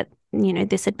wish that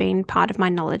this had been part of my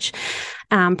knowledge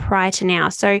prior to now.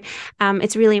 So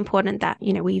it's really important that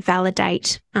we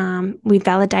validate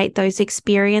those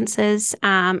experiences,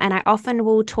 and I often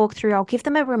will talk through, I'll give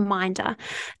them a reminder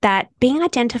that being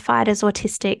identified as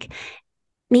autistic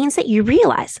means that you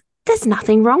realize there's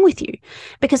nothing wrong with you.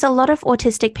 Because a lot of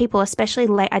autistic people, especially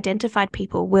late identified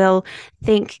people, will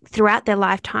think throughout their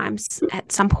lifetimes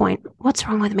at some point, what's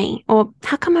wrong with me? Or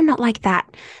how come I'm not like that?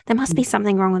 There must be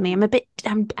something wrong with me.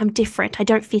 I'm different. I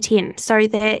don't fit in. So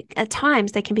at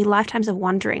times there can be lifetimes of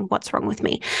wondering what's wrong with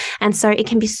me. And so it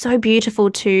can be so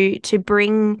beautiful to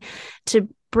bring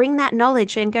that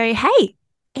knowledge and go, hey,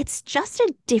 it's just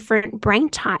a different brain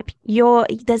type.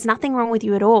 There's nothing wrong with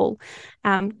you at all.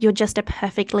 You're just a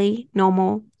perfectly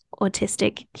normal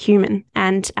autistic human.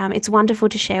 And it's wonderful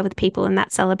to share with people in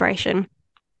that celebration.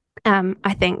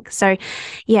 I think so.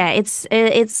 Yeah,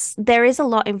 there is a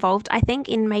lot involved, I think,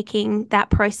 in making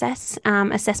that process,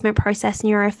 assessment process,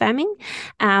 neuroaffirming.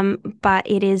 But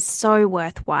it is so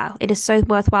worthwhile. It is so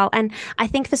worthwhile. And I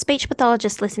think for speech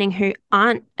pathologists listening who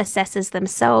aren't assessors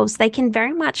themselves, they can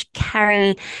very much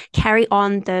carry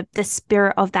on the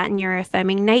spirit of that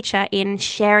neuroaffirming nature in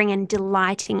sharing and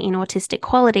delighting in autistic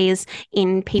qualities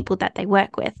in people that they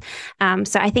work with.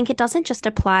 So I think it doesn't just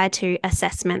apply to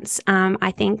assessments.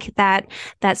 I think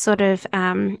that sort of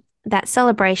that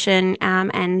celebration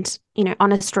and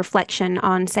honest reflection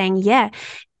on saying, yeah,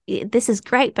 this is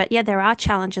great, but yeah, there are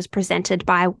challenges presented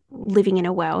by living in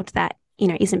a world that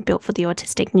isn't built for the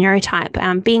autistic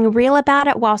neurotype. Being real about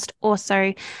it whilst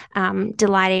also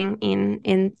delighting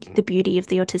in the beauty of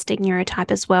the autistic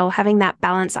neurotype as well. Having that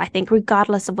balance, I think,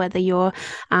 regardless of whether you're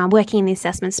working in the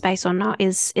assessment space or not,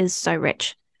 is so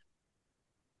rich.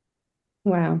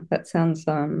 Wow, that sounds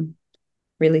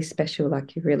really special,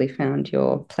 like you really found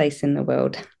your place in the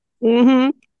world.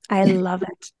 Mm-hmm. I love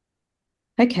it.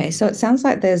 Okay, so it sounds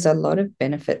like there's a lot of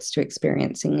benefits to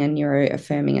experiencing a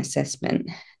neuroaffirming assessment,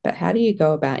 but how do you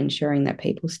go about ensuring that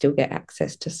people still get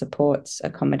access to supports,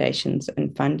 accommodations,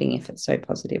 and funding if it's so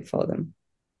positive for them?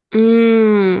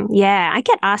 Yeah, I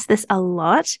get asked this a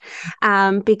lot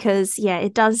because, yeah,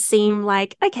 it does seem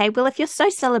like, okay, well, if you're so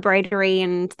celebratory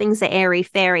and things are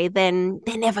airy-fairy, then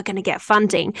they're never going to get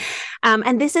funding.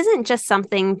 And this isn't just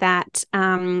something that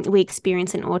we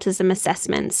experience in autism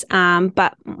assessments,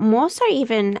 but more so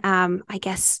even, I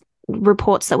guess,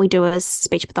 reports that we do as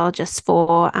speech pathologists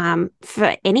for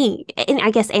any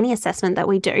assessment that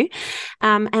we do.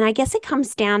 And I guess it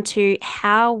comes down to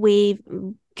how we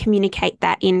communicate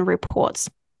that in reports.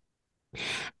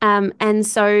 And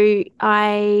so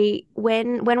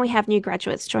when we have new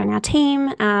graduates join our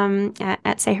team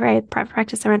at Say Hooray, private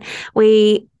practice I run,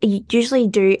 we usually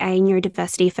do a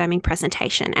neurodiversity affirming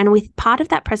presentation. And with part of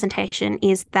that presentation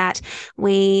is that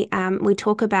we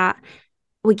talk about,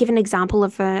 we give an example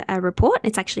of a report.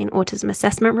 It's actually an autism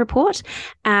assessment report,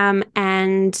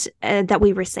 and that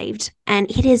we received. And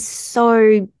it is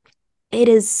so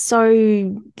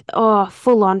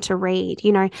full on to read.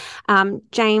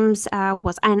 James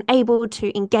was unable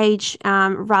to engage,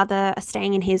 rather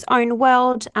staying in his own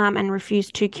world, and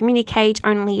refused to communicate,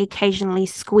 only occasionally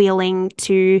squealing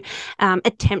to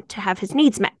attempt to have his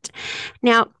needs met.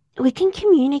 Now, we can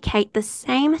communicate the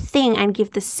same thing and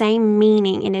give the same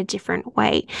meaning in a different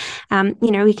way.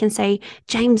 We can say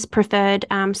James preferred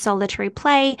solitary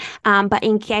play, but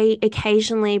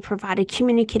occasionally provided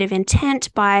communicative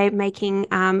intent by making,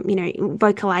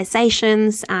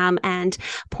 vocalizations and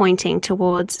pointing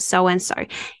towards so-and-so.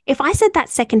 If I said that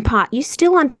second part, you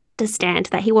still understand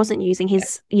that he wasn't using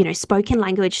his spoken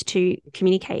language to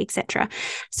communicate, etc.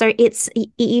 So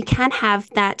you can have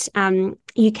that,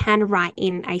 you can write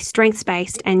in a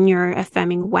strengths-based and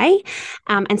neuro-affirming way,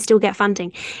 and still get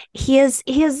funding. Here's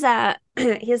a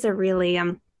really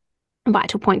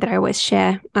vital point that I always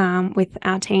share with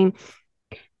our team.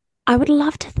 I would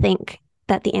love to think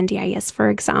that the NDIS, for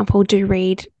example, do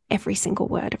read every single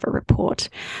word of a report.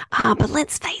 But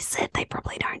let's face it, they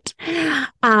probably don't.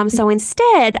 So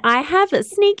instead, I have a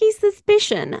sneaky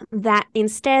suspicion that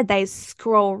instead they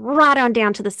scroll right on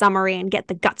down to the summary and get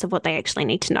the guts of what they actually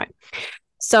need to know.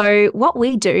 So what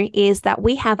we do is that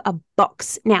we have a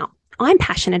box. Now, I'm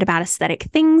passionate about aesthetic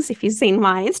things. If you've seen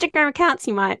my Instagram accounts,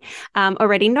 you might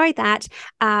already know that.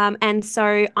 And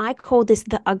so I call this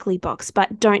the ugly box,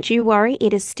 but don't you worry,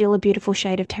 it is still a beautiful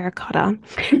shade of terracotta.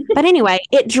 But anyway,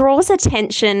 it draws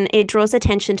attention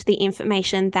to the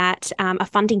information that a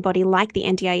funding body like the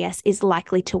NDIS is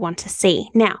likely to want to see.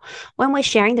 Now, when we're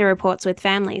sharing the reports with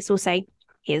families, we'll say,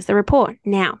 here's the report.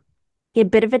 Now, a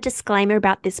bit of a disclaimer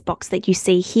about this box that you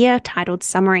see here titled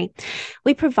Summary.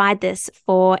 We provide this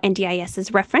for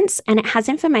NDIS's reference, and it has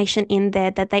information in there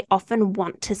that they often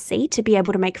want to see to be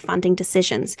able to make funding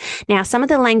decisions. Now, some of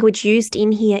the language used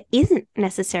in here isn't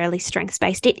necessarily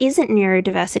strengths-based. It isn't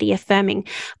neurodiversity affirming,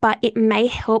 but it may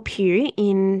help you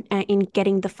in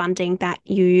getting the funding that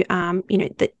you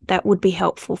that would be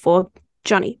helpful for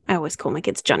Johnny. I always call my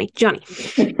kids Johnny.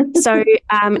 So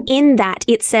in that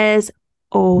it says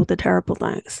all the terrible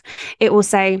things. It will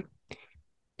say,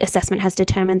 assessment has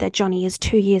determined that Johnny is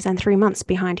 2 years and 3 months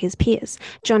behind his peers.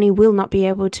 Johnny will not be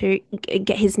able to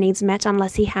get his needs met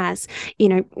unless he has,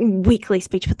 weekly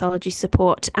speech pathology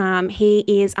support. He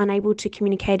is unable to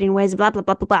communicate in ways, blah, blah,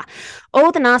 blah, blah, blah.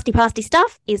 All the nasty, pasty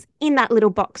stuff is in that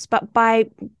little box. But by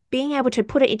being able to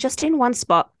put it just in one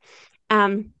spot,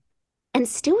 and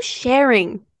still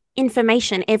sharing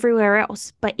information everywhere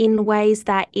else, but in ways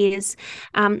that is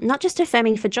not just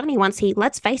affirming for Johnny once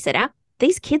let's face it,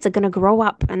 these kids are going to grow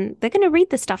up and they're going to read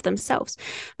this stuff themselves.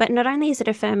 But not only is it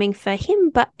affirming for him,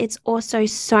 but it's also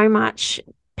so much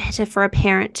better for a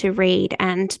parent to read,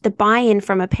 and the buy-in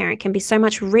from a parent can be so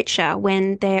much richer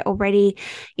when they're already,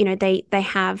 they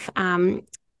have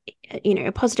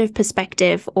a positive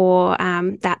perspective, or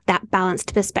that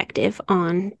balanced perspective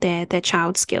on their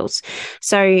child's skills.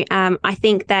 So I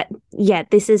think that,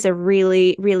 this is a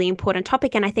really, really important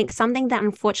topic. And I think something that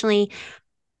unfortunately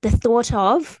the thought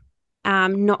of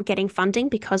not getting funding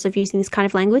because of using this kind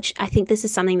of language, I think this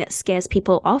is something that scares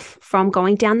people off from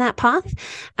going down that path.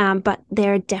 But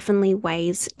there are definitely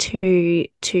ways to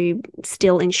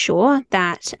still ensure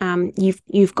that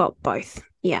you've got both.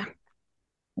 Yeah.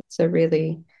 It's a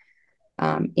really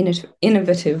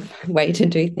innovative way to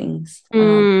do things.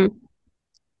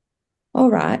 All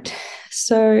right,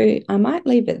 so I might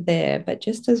leave it there, but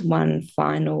just as one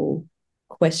final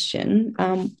question,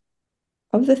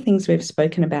 of the things we've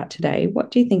spoken about today,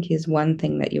 what do you think is one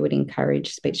thing that you would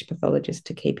encourage speech pathologists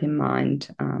to keep in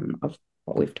mind of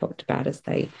what we've talked about as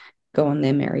they go on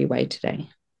their merry way today?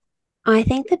 I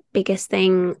think the biggest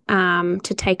thing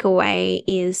to take away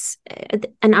is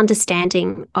an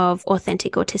understanding of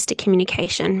authentic autistic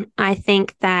communication. I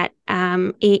think that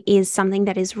it is something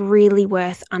that is really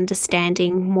worth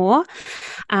understanding more,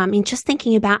 in just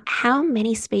thinking about how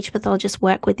many speech pathologists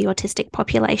work with the autistic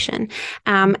population,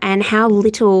 and how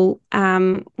little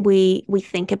we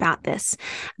think about this.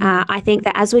 I think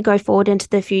that as we go forward into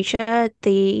the future,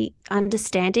 the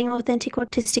understanding authentic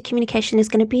autistic communication is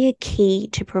going to be a key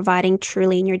to providing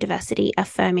truly neurodiversity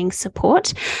affirming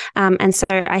support. And so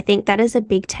I think that is a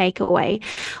big takeaway.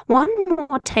 One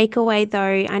more takeaway,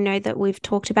 though, I know that we've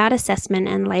talked about assessment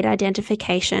and late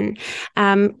identification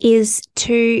is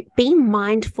to be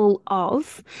mindful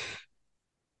of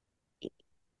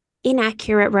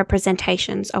inaccurate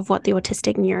representations of what the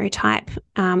autistic neurotype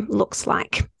looks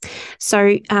like.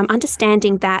 So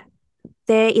understanding that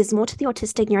there is more to the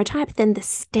autistic neurotype than the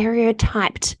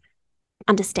stereotyped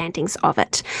understandings of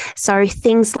it. So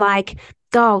things like,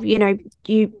 oh,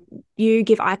 you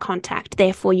give eye contact,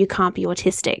 therefore you can't be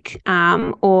autistic,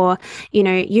 or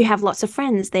you have lots of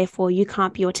friends, therefore you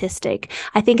can't be autistic.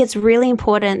 I think it's really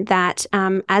important that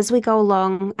as we go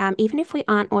along, even if we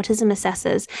aren't autism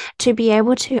assessors, to be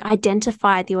able to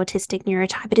identify the autistic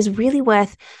neurotype. It is really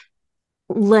worth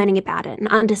learning about it and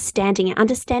understanding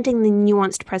the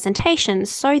nuanced presentation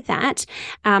so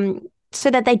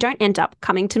that they don't end up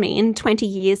coming to me in 20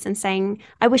 years and saying,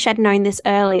 I wish I'd known this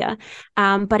earlier.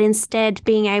 But instead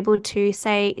being able to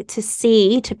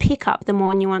pick up the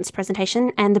more nuanced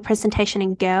presentation and the presentation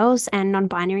in girls and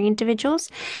non-binary individuals,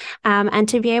 and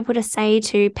to be able to say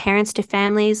to parents, to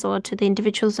families, or to the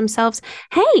individuals themselves,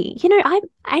 hey,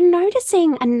 I'm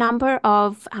noticing a number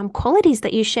of qualities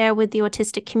that you share with the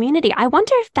autistic community. I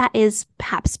wonder if that is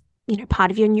perhaps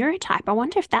part of your neurotype. I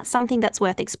wonder if that's something that's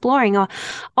worth exploring. Or,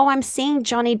 oh, I'm seeing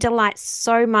Johnny delight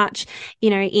so much,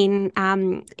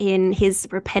 in his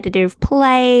repetitive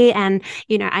play, and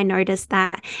I noticed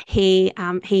that he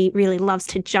really loves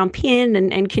to jump in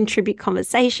and contribute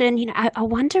conversation. I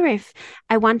wonder if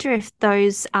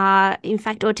those are in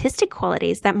fact autistic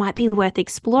qualities that might be worth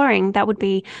exploring. That would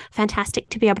be fantastic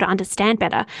to be able to understand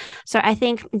better. So I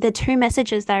think the two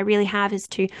messages that I really have is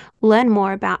to learn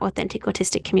more about authentic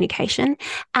autistic communication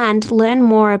and learn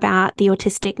more about the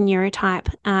autistic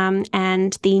neurotype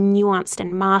and the nuanced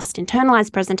and masked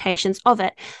internalized presentations of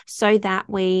it, so that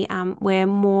we're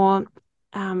more,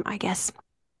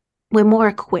 we're more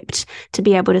equipped to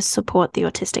be able to support the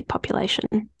autistic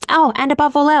population. Oh, and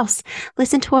above all else,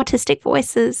 listen to autistic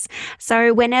voices.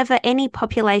 So whenever any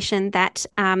population that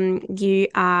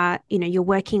you're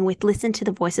working with, listen to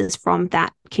the voices from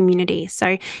that community.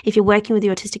 So if you're working with the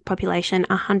autistic population,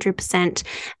 100%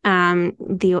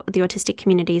 the autistic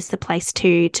community is the place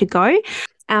to go.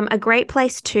 A great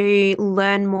place to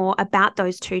learn more about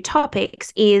those two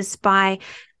topics is by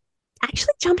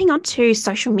actually jumping onto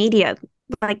social media,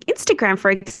 like Instagram, for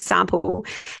example.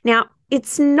 Now,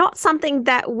 it's not something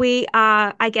that we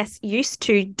are, I guess, used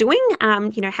to doing,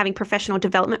 having professional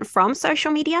development from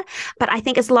social media. But I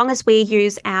think as long as we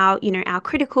use our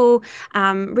critical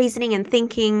reasoning and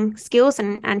thinking skills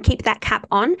and keep that cap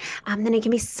on, then it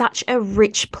can be such a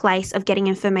rich place of getting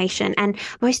information. And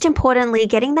most importantly,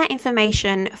 getting that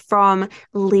information from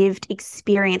lived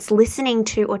experience, listening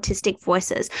to autistic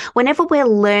voices. Whenever we're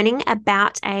learning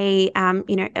about a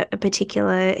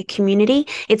particular community,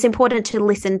 it's important to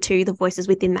listen to the voices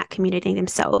within that community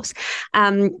themselves.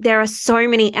 There are so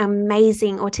many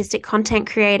amazing autistic content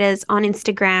creators on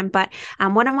Instagram, but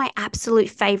one of my absolute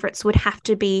favorites would have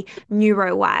to be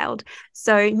NeuroWild.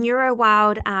 So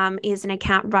NeuroWild is an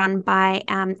account run by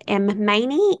M.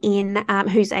 Maney,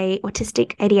 who's a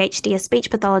autistic ADHD, a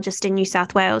speech pathologist in New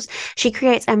South Wales. She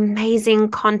creates amazing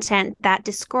content that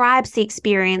describes the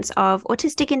experience of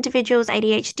autistic individuals,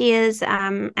 ADHDers,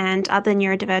 and other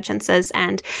neurodivergences,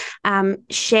 and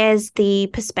shares the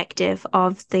perspective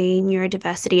of the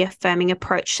neurodiversity-affirming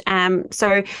approach.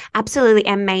 So absolutely,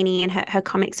 M. Maney and her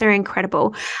comics are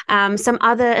incredible. Some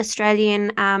other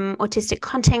Australian autistic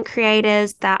content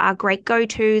creators that are great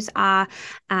go-tos are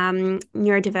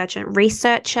Neurodivergent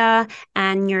Researcher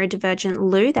and Neurodivergent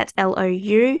Lou, that's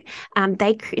Lou.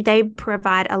 They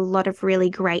provide a lot of really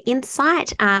great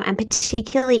insight, and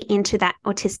particularly into that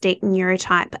autistic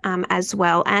neurotype as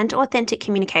well, and authentic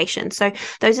communication. So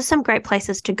those are some great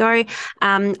places to go.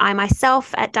 I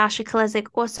myself at Dasha Kolesic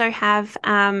also have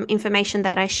information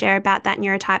that I share about that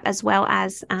neurotype, as well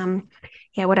as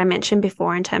what I mentioned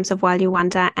before in terms of While You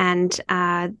Wonder, and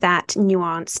that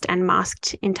nuanced and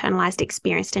masked internalized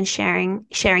experience, and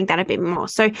sharing that a bit more.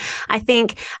 So I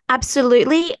think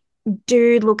absolutely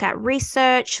do look at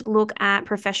research, look at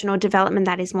professional development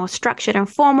that is more structured and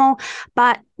formal,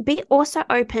 but be also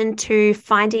open to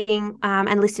finding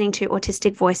and listening to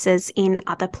autistic voices in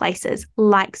other places,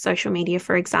 like social media,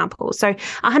 for example. So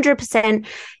 100%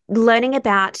 learning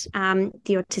about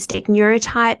the autistic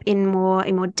neurotype in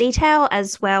more detail,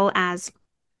 as well as,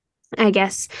 I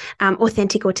guess,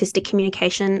 authentic autistic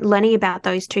communication. Learning about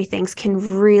those two things can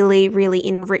really, really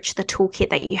enrich the toolkit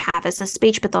that you have as a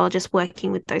speech pathologist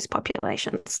working with those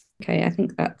populations. Okay, I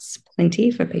think that's plenty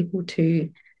for people to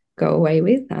go away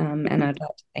with. And I'd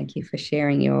like to thank you for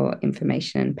sharing your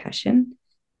information and passion.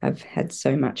 I've had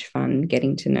so much fun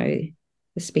getting to know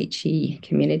the speechy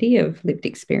community of lived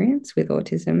experience with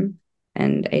autism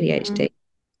and ADHD.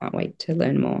 Can't wait to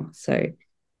learn more. So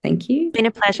thank you. It's been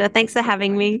a pleasure. Thanks for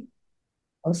having me.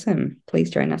 Awesome. Please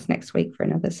join us next week for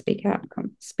another Speak Up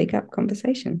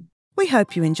conversation. We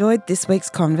hope you enjoyed this week's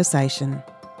conversation.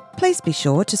 Please be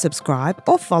sure to subscribe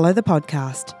or follow the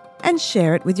podcast and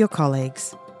share it with your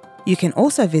colleagues. You can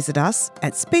also visit us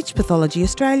at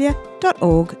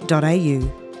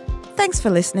speechpathologyaustralia.org.au. Thanks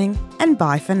for listening, and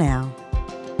bye for now.